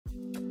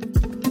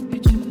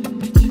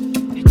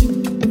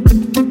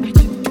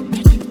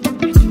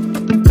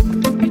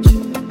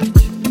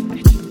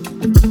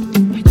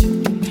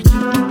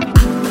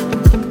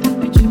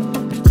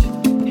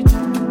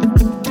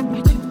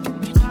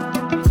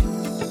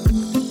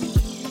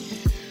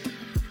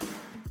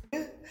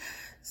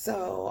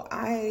So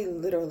I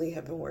literally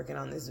have been working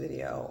on this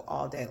video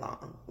all day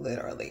long,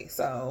 literally.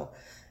 So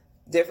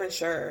different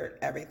shirt,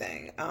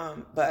 everything.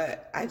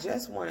 But I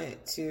just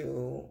wanted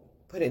to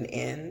put an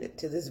end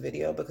to this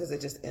video because it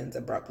just ends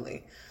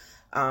abruptly.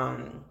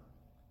 I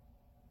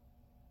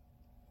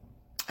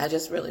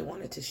just really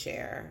wanted to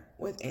share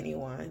with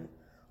anyone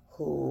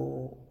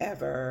who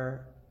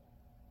ever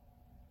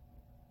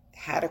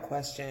had a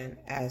question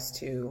as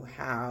to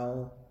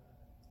how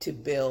to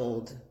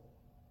build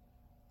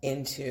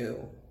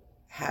into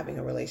having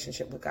a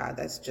relationship with God.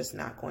 That's just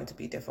not going to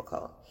be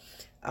difficult.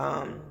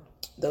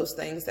 Those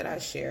things that I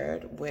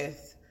shared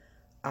with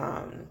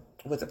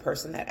the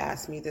person that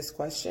asked me this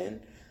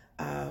question,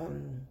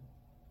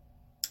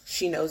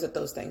 she knows that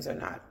those things are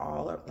not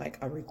all like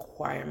a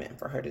requirement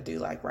for her to do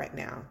like right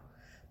now,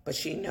 but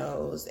she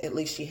knows at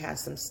least she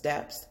has some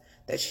steps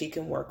that she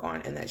can work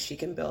on and that she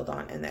can build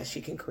on and that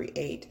she can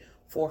create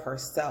for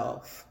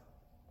herself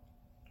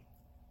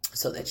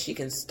so that she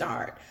can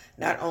start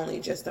not only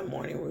just a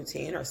morning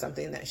routine or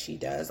something that she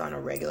does on a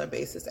regular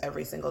basis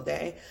every single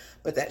day,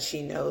 but that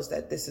she knows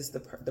that this is the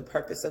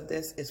purpose of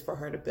this is for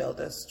her to build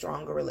a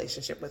stronger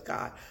relationship with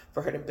God,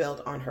 for her to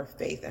build on her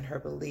faith and her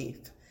belief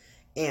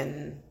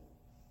in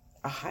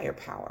a higher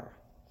power.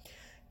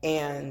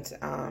 And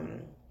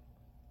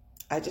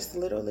I just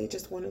literally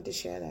just wanted to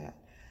share that.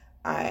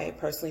 I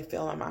personally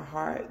feel in my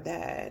heart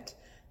that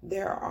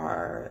there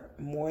are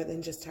more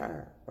than just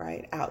her,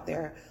 right, out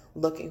there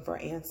looking for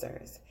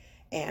answers.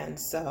 And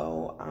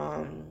so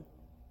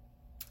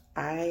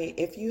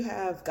if you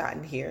have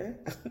gotten here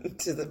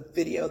to the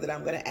video that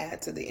I'm going to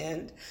add to the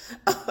end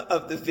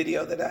of the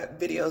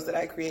videos that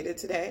I created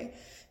today,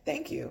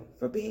 thank you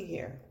for being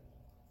here.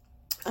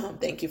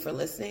 Thank you for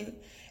listening.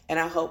 And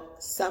I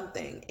hope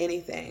something,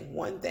 anything,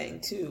 one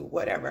thing, two,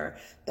 whatever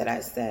that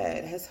I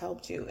said has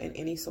helped you in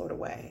any sort of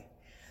way.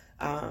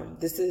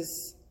 This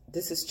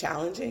is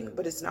challenging,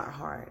 but it's not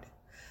hard.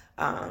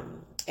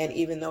 And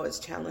even though it's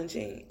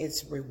challenging,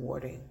 it's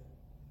rewarding.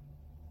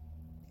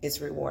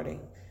 It's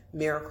rewarding.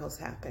 Miracles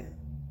happen.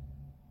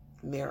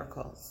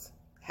 Miracles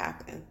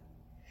happen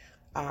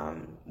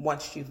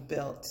once you've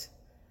built.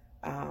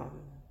 And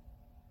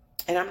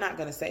I'm not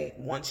going to say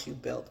once you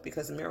built,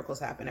 because miracles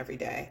happen every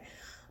day.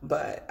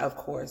 But of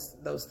course,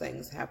 those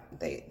things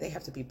they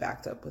have to be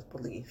backed up with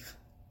belief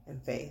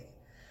and faith.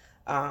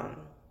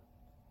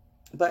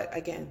 But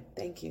again,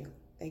 thank you.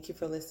 Thank you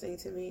for listening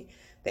to me.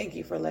 Thank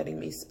you for letting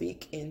me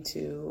speak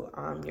into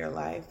your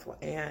life.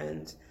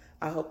 And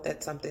I hope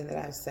that something that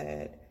I've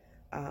said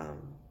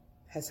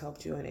has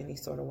helped you in any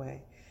sort of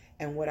way.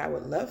 And what I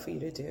would love for you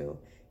to do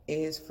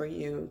is for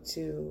you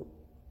to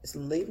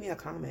leave me a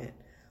comment.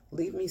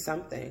 Leave me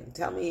something.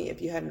 Tell me if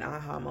you had an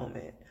aha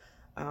moment.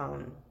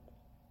 And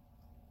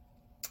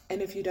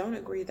if you don't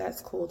agree,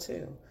 that's cool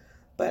too.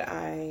 But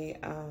I'm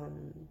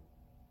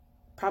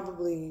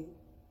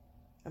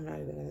not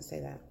even going to say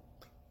that.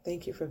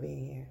 Thank you for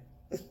being here.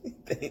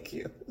 Thank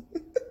you.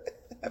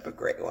 Have a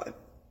great one.